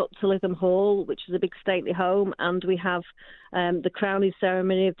move up to Lytham Hall, which is a big stately home, and we have the crowning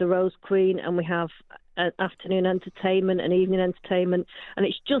ceremony of the Rose Queen, and we have afternoon entertainment and evening entertainment, and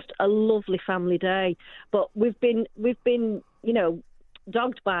it's just a lovely family day. But we've been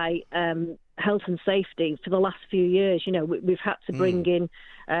dogged by health and safety for the last few years. We've had to bring in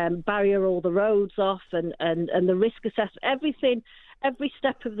barrier all the roads off and the risk assessment, everything, every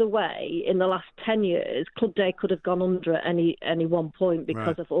step of the way in the last 10 years, Club Day could have gone under at any one point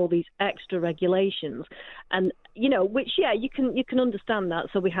because of all these extra regulations. And, which, you can understand that.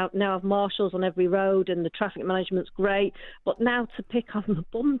 So we now have marshals on every road and the traffic management's great. But now to pick on the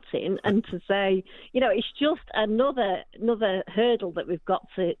Bunting and to say, it's just another hurdle that we've got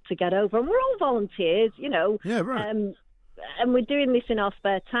to get over. And we're all volunteers, Yeah, right. And we're doing this in our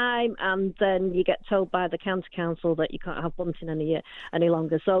spare time, and then you get told by the county council that you can't have Bunting any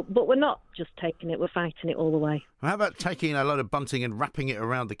longer. So, but we're not just taking it; we're fighting it all the way. How about taking a load of bunting and wrapping it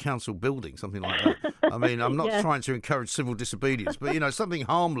around the council building, something like that? I mean, I'm not trying to encourage civil disobedience, but, something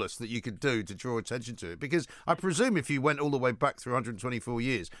harmless that you could do to draw attention to it. Because I presume if you went all the way back through 124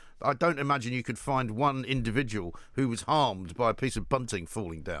 years, I don't imagine you could find one individual who was harmed by a piece of bunting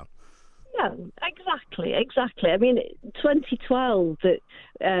falling down. Yeah, exactly. I mean, 2012,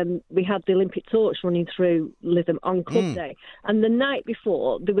 we had the Olympic torch running through Lytham on Club Day, and the night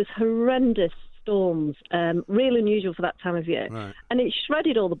before there was horrendous storms, really unusual for that time of year, and it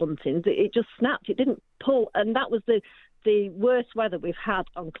shredded all the buntings. It just snapped. It didn't pull, and that was the worst weather we've had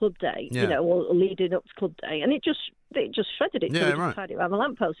on Club Day, or leading up to Club Day, and it just shredded it. So we just tied it around the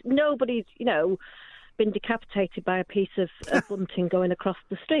lamppost. Nobody's, been decapitated by a piece of bunting going across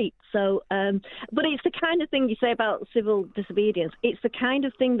the street. So, but it's the kind of thing you say about civil disobedience. It's the kind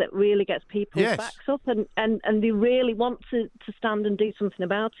of thing that really gets people's backs up, and they really want to stand and do something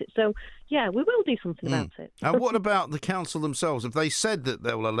about it. So, yeah, we will do something about it. And what about the council themselves? Have they said that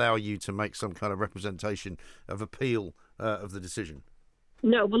they'll allow you to make some kind of representation of appeal of the decision?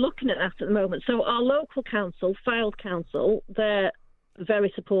 No, we're looking at that at the moment. So our local council, Fylde Council, they're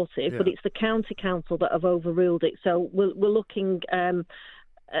very supportive, but it's the county council that have overruled it. So we're looking.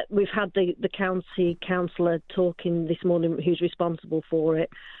 We've had the county councillor talking this morning, who's responsible for it.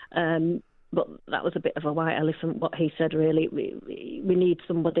 But that was a bit of a white elephant, what he said, really. We need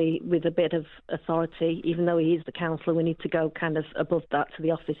somebody with a bit of authority. Even though he is the councillor, we need to go kind of above that to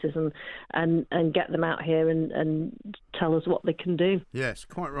the officers and get them out here and tell us what they can do. Yes,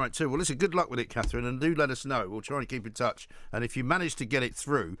 quite right too. Well, listen, good luck with it, Catherine, and do let us know. We'll try and keep in touch. And if you manage to get it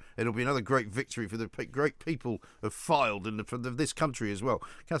through, it'll be another great victory for the great people of Fylde and for this country as well.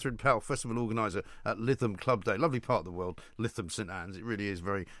 Catherine Powell, festival organiser at Lytham Club Day. Lovely part of the world, Lytham St Anne's. It really is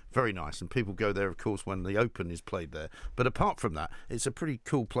very, very nice. And people go there, of course, when the Open is played there. But apart from that, it's a pretty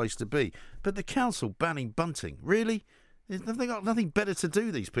cool place to be. But the council banning bunting, really? They've got nothing better to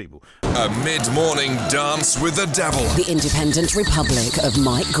do, these people. A mid-morning dance with the devil. The Independent Republic of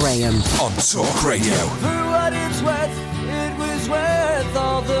Mike Graham. On Talk Radio. For what it's worth, it was worth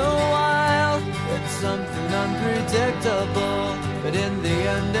all the while. It's something unpredictable, but in the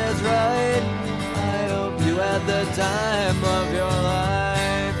end it's right. I hope you had the time of your life.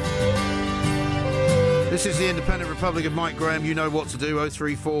 This is the Independent Republic of Mike Graham. You know what to do.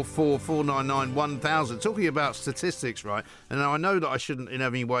 0344 499 1000. Talking about statistics, right? And now I know that I shouldn't in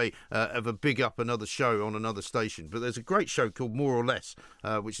any way ever big up another show on another station, but there's a great show called More or Less,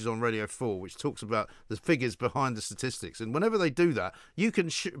 which is on Radio 4, which talks about the figures behind the statistics. And whenever they do that, you can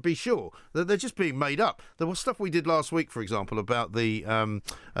be sure that they're just being made up. There was stuff we did last week, for example, about the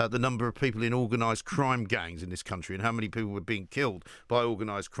number of people in organised crime gangs in this country and how many people were being killed by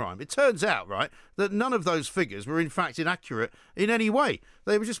organised crime. It turns out, right, that none of those figures were in fact inaccurate in any way.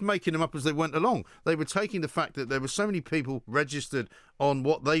 They were just making them up as they went along. They were taking the fact that there were so many people registered on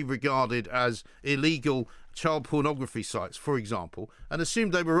what they regarded as illegal child pornography sites, for example, and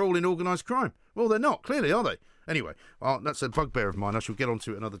assumed they were all in organised crime. Well, they're not, clearly, are they? Anyway, that's a bugbear of mine. I shall get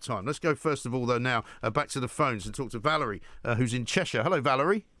onto it another time. Let's go first of all, though, now back to the phones and talk to Valerie, who's in Cheshire. Hello,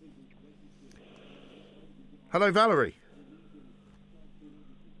 Valerie. Hello, Valerie.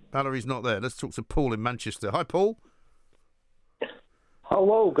 Valerie's not there. Let's talk to Paul in Manchester. Hi, Paul.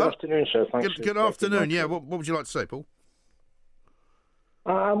 Hello. Good afternoon, sir. Thanks. Good afternoon. Yeah. What would you like to say, Paul?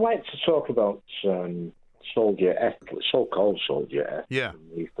 I'd like to talk about Soldier F, so-called Soldier F, Yeah.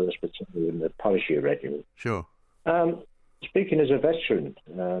 the 1st Battalion, the Parachute Regiment. Sure. Speaking as a veteran,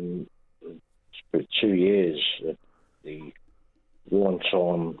 for 2 years at the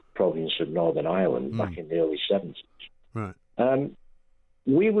war-torn province of Northern Ireland back in the early 70s. Right.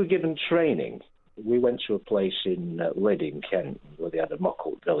 We were given training. We went to a place in Lydd in Kent where they had a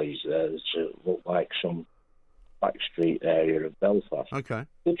mock-up village there that looked like some back street area of Belfast. Okay.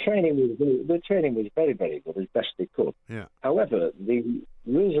 The training was very, very good, as best they could. Yeah. However, the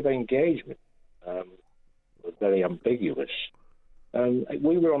rules of engagement were very ambiguous.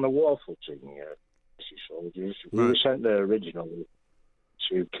 We were on the war footing, soldiers. We were sent there originally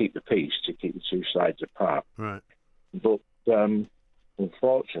to keep the peace, to keep the two sides apart. Right. But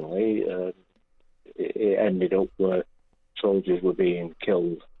unfortunately, it ended up where soldiers were being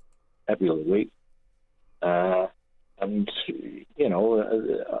killed every other week. And, you know,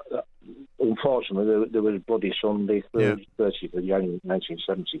 unfortunately, there was Bloody Sunday, 30th of January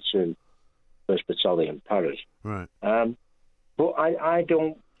 1972, 1st Battalion Paris. Right. But I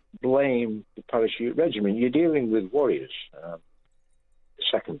don't blame the Parachute Regiment. You're dealing with warriors. The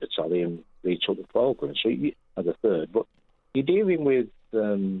 2nd Battalion retook the Falklands, so the 3rd. But you're dealing with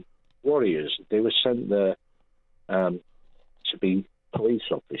warriors. They were sent there to be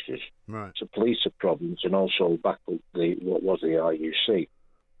police officers, right, to police the province and also back up what was the RUC.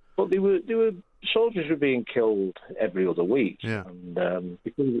 But they were soldiers were being killed every other week, and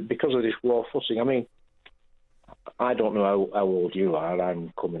because of this war footing. I mean, I don't know how old you are.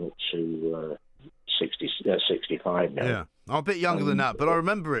 I'm coming up to 65 now. Yeah, I'm a bit younger than that, but I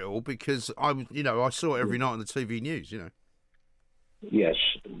remember it all because I saw it every night on the TV news. You know. Yes,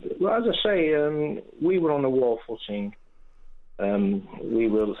 well, as I say, we were on the war footing. We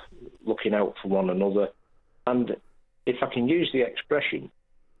were looking out for one another, and if I can use the expression,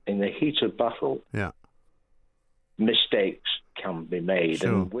 in the heat of battle, mistakes can be made.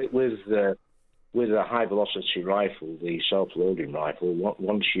 Sure. And with a high velocity rifle, the self-loading rifle,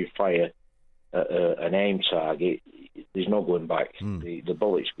 once you fire an aim target, there's no going back. The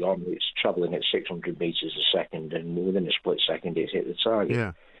bullet's gone. It's travelling at 600 metres a second, and within a split second, it's hit the target.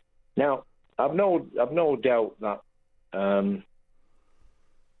 Yeah. Now, I've no doubt that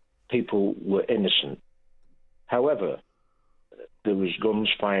people were innocent. However, there was guns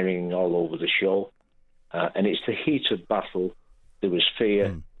firing all over the show, and it's the heat of battle. There was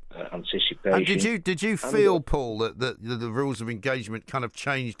fear, anticipation. And did you feel, Paul, that the rules of engagement kind of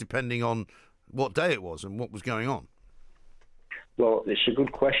changed depending on what day it was and what was going on? Well, it's a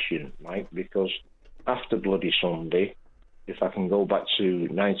good question, Mike, because after Bloody Sunday, if I can go back to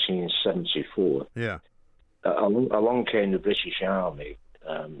 1974, along came the British Army.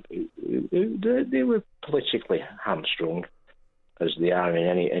 They were politically hamstrung, as they are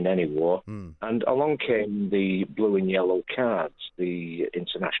in any war, and along came the blue and yellow cards, the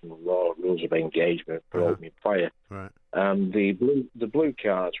international law rules of engagement for opening fire. Right. The blue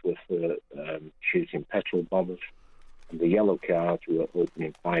cards were for shooting petrol bombers, and the yellow cards were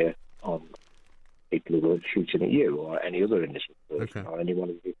opening fire on people who were shooting at you or any other innocent person or anyone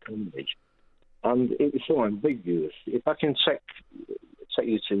of your comrades. And it was so ambiguous. If I can take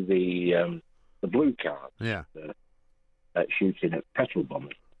you to the blue cards, shooting at petrol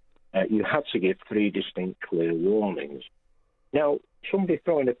bombers, you had to give 3 distinct clear warnings. Now, somebody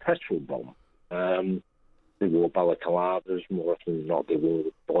throwing a petrol bomb, they wore balaclavas, more often than not they wore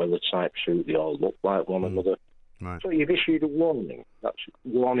a boiler-type suit, they all looked like one another. Right. So you've issued a warning. That's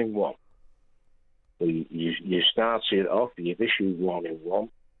warning 1. So you started off, you've issued warning 1.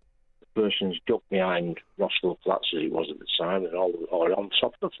 The person's ducked behind Roscoe Flats, as it was at the time, or on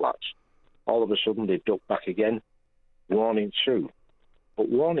top of the flats. All of a sudden, they ducked back again. Warning 2. But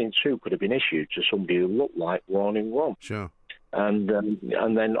warning 2 could have been issued to somebody who looked like warning 1. Sure. And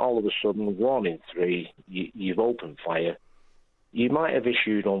then all of a sudden, warning 3, you've opened fire. You might have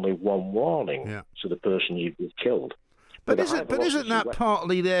issued only 1 warning to the person you've killed. But isn't that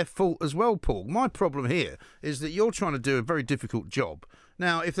partly their fault as well, Paul? My problem here is that you're trying to do a very difficult job.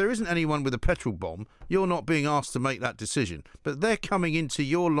 Now, if there isn't anyone with a petrol bomb, you're not being asked to make that decision. But they're coming into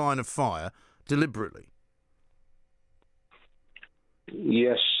your line of fire deliberately.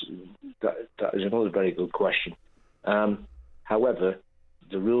 Yes, that is another very good question. However,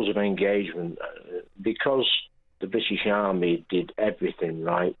 the rules of engagement, because the British Army did everything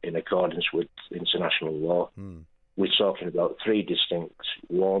right in accordance with international law, we're talking about 3 distinct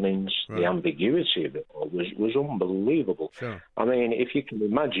warnings. Right. The ambiguity of it all was unbelievable. Sure. I mean, if you can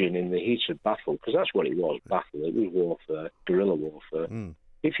imagine in the heat of battle, because that's what it was, battle, it was warfare, guerrilla warfare.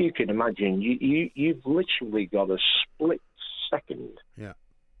 If you can imagine, you've literally got a split second Yeah.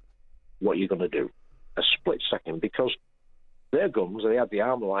 what you're going to do. A split second, because their guns, they had the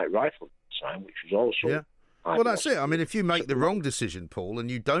Armalite rifle at the time, which was also... Yeah. Well, that's it. I mean, if you make the wrong decision, Paul, and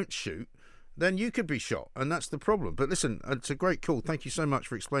you don't shoot, then you could be shot, and that's the problem. But listen, it's a great call. Thank you so much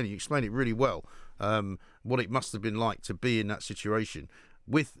for explaining. You explained it really well, what it must have been like to be in that situation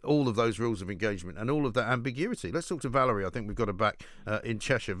with all of those rules of engagement and all of that ambiguity. Let's talk to Valerie. I think we've got her back in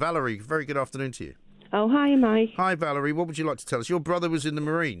Cheshire. Valerie, very good afternoon to you. Oh, hi, Mike. Hi, Valerie. What would you like to tell us? Your brother was in the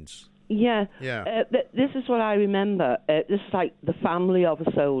Marines. Yeah. This is what I remember. This is like the family of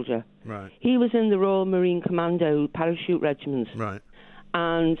a soldier. Right. He was in the Royal Marine Commando Parachute Regiment. Right.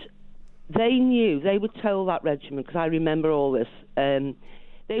 And they knew, they were told, that regiment, because I remember all this,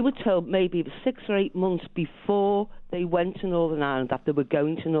 they were told maybe it was 6 or 8 months before they went to Northern Ireland that they were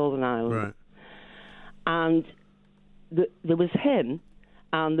going to Northern Ireland. Right. And there was him,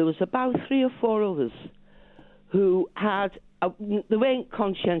 and there was about 3 or 4 others who had... they weren't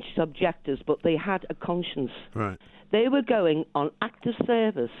conscientious objectors, but they had a conscience. Right. They were going on active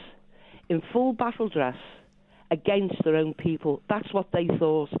service in full battle dress against their own people. That's what they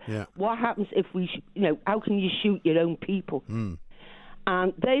thought. Yeah. What happens if we, how can you shoot your own people? Mm.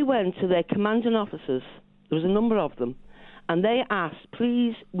 And they went to their commanding officers, there was a number of them, and they asked,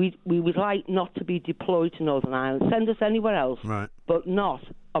 please, we would like not to be deployed to Northern Ireland. Send us anywhere else, right, but not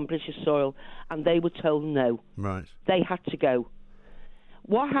on British soil. And they were told no. Right. They had to go.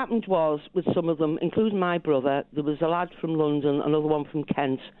 What happened was, with some of them, including my brother, there was a lad from London, another one from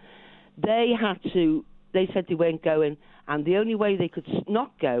Kent. They said they weren't going, and the only way they could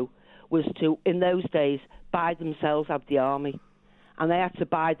not go was to, in those days, buy themselves out of the army. And they had to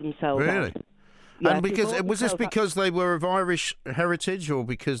buy themselves Really? out. Yeah, and was this because they were of Irish heritage, or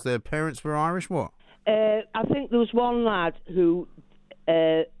because their parents were Irish? What? I think there was one lad who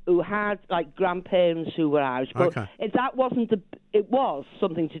had like grandparents who were Irish, but Okay. that wasn't it was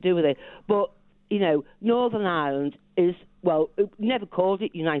something to do with it. But Northern Ireland is, well, it never called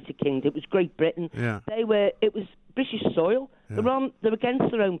it United Kingdom. It was Great Britain. Yeah. It was British soil. Yeah. They're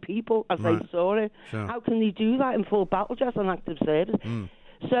against their own people as Right. they saw it. Sure. How can they do that in full battle dress on active service? Mm.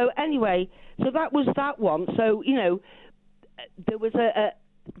 So anyway, that was that one. So there was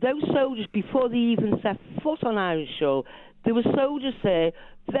those soldiers, before they even set foot on Irish soil, there were soldiers there,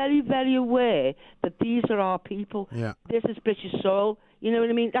 very, very aware that these are our people. Yeah. This is British soil. You know what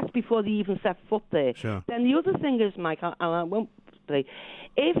I mean? That's before they even set foot there. Sure. Then the other thing is, Mike, and I won't say,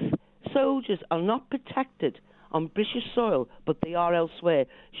 if soldiers are not protected on British soil, but they are elsewhere,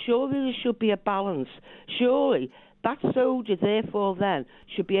 surely there should be a balance. Surely that soldier, therefore, then,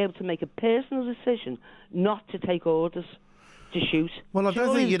 should be able to make a personal decision not to take orders to shoot. Well, I don't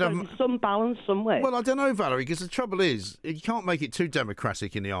Surely think you'd there's have some balance somewhere. Well, I don't know, Valerie, because the trouble is, you can't make it too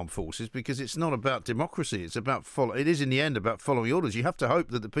democratic in the armed forces, because it's not about democracy. It's about it is in the end about following orders. You have to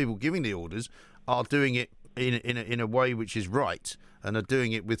hope that the people giving the orders are doing it in a way which is right, and are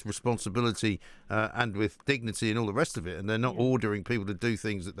doing it with responsibility and with dignity and all the rest of it, and they're not ordering people to do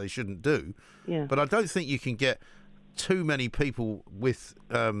things that they shouldn't do. Yeah. But I don't think you can get too many people with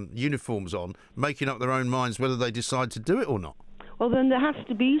uniforms on making up their own minds whether they decide to do it or not. Well, then there has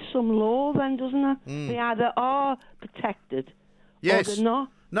to be some law then, doesn't there? Mm. They either are protected Yes. or they're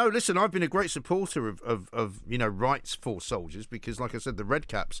not. No, listen, I've been a great supporter of rights for soldiers, because, like I said, the Red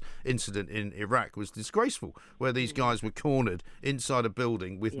Caps incident in Iraq was disgraceful, where these guys were cornered inside a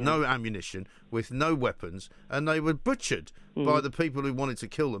building with no ammunition, with no weapons, and they were butchered by the people who wanted to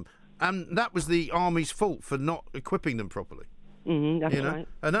kill them. And that was the army's fault for not equipping them properly. That's You know? right.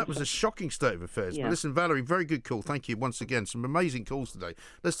 And that was a shocking state of affairs. Yeah. But listen, Valerie, very good call. Thank you once again. Some amazing calls today.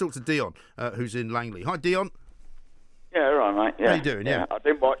 Let's talk to Dion, who's in Langley. Hi, Dion. Yeah, all right, mate. Yeah. How you doing? Yeah. I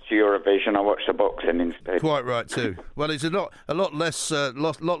didn't watch Eurovision. I watched the boxing instead. Quite right too. Well, it's a lot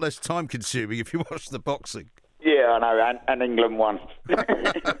less time consuming if you watch the boxing. Yeah, I know. And England won.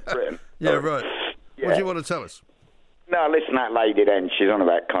 Britain. Yeah, right. Yeah. What do you want to tell us? No, listen, that lady then, she's on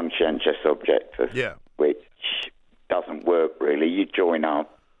about conscientious objectors. Yeah. Which doesn't work, really. You join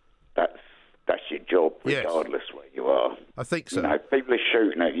up. That's your job, regardless where you are. I think so. You know, people are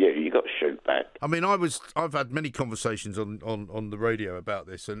shooting at you. You got to shoot back. I mean, I've had many conversations on the radio about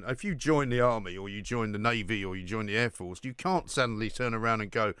this, and if you join the army or you join the navy or you join the air force, you can't suddenly turn around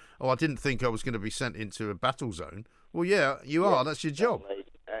and go, "Oh, I didn't think I was going to be sent into a battle zone." Well, yeah, you are. That's your job.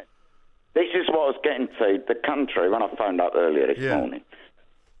 This is what I was getting to. The country, when I phoned up earlier this morning,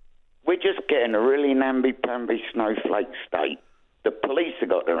 we're just getting a really namby-pamby snowflake state. The police have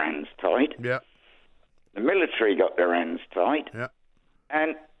got their hands tied. Yeah. The military got their hands tied. Yeah.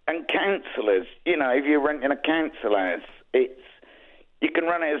 And councillors, you know, if you're renting a council house, you can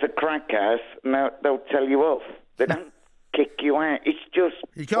run it as a crack house and they'll tell you off. They don't kick you out. It's just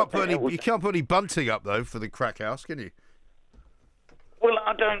You can't put any bunting up though for the crack house, can you? Well,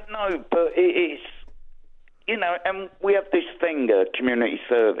 I don't know, but it's and we have this thing, community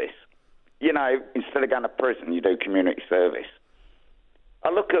service. Instead of going to prison, you do community service.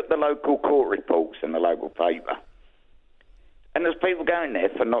 I look at the local court reports in the local paper, and there's people going there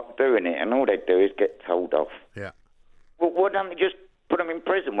for not doing it, and all they do is get told off. Yeah. Well, why don't they just put them in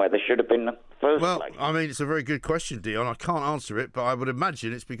prison where they should have been in the first place? Well, I mean, it's a very good question, Dion. I can't answer it, but I would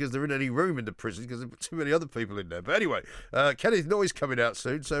imagine it's because there isn't any room in the prison because there are too many other people in there. But anyway, Kenneth Noy's coming out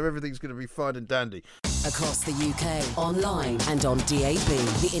soon, so everything's going to be fine and dandy. Across the UK, online and on DAB,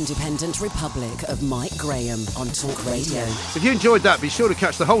 the Independent Republic of Mike Graham on Talk Radio. If you enjoyed that, be sure to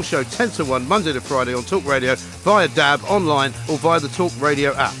catch the whole show 10 to 1, Monday to Friday on Talk Radio, via DAB, online or via the Talk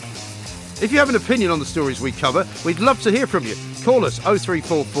Radio app. If you have an opinion on the stories we cover, we'd love to hear from you. Call us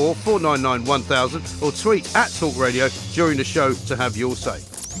 0344 499 1000 or tweet at Talk Radio during the show to have your say.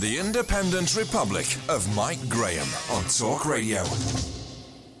 The Independent Republic of Mike Graham on Talk Radio.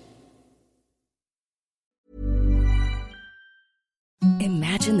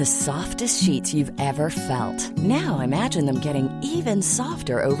 Imagine the softest sheets you've ever felt. Now imagine them getting even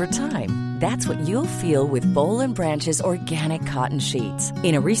softer over time. That's what you'll feel with Boll & Branch's organic cotton sheets.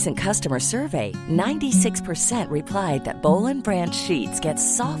 In a recent customer survey, 96% replied that Boll & Branch sheets get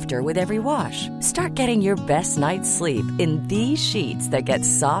softer with every wash. Start getting your best night's sleep in these sheets that get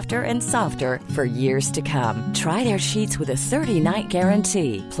softer and softer for years to come. Try their sheets with a 30-night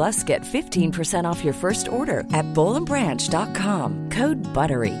guarantee. Plus, get 15% off your first order at bollandbranch.com. Code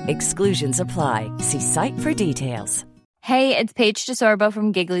BUTTERY. Exclusions apply. See site for details. Hey, it's Paige DeSorbo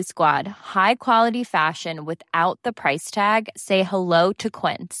from Giggly Squad. High quality fashion without the price tag. Say hello to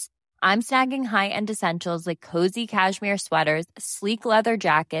Quince. I'm snagging high-end essentials like cozy cashmere sweaters, sleek leather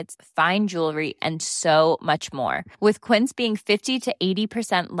jackets, fine jewelry, and so much more. With Quince being 50 to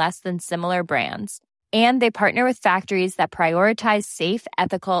 80% less than similar brands. And they partner with factories that prioritize safe,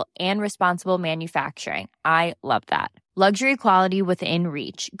 ethical, and responsible manufacturing. I love that. Luxury quality within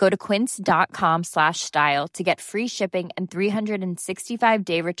reach. Go to quince.com/style to get free shipping and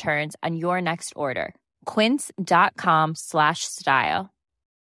 365-day returns on your next order. Quince.com/style.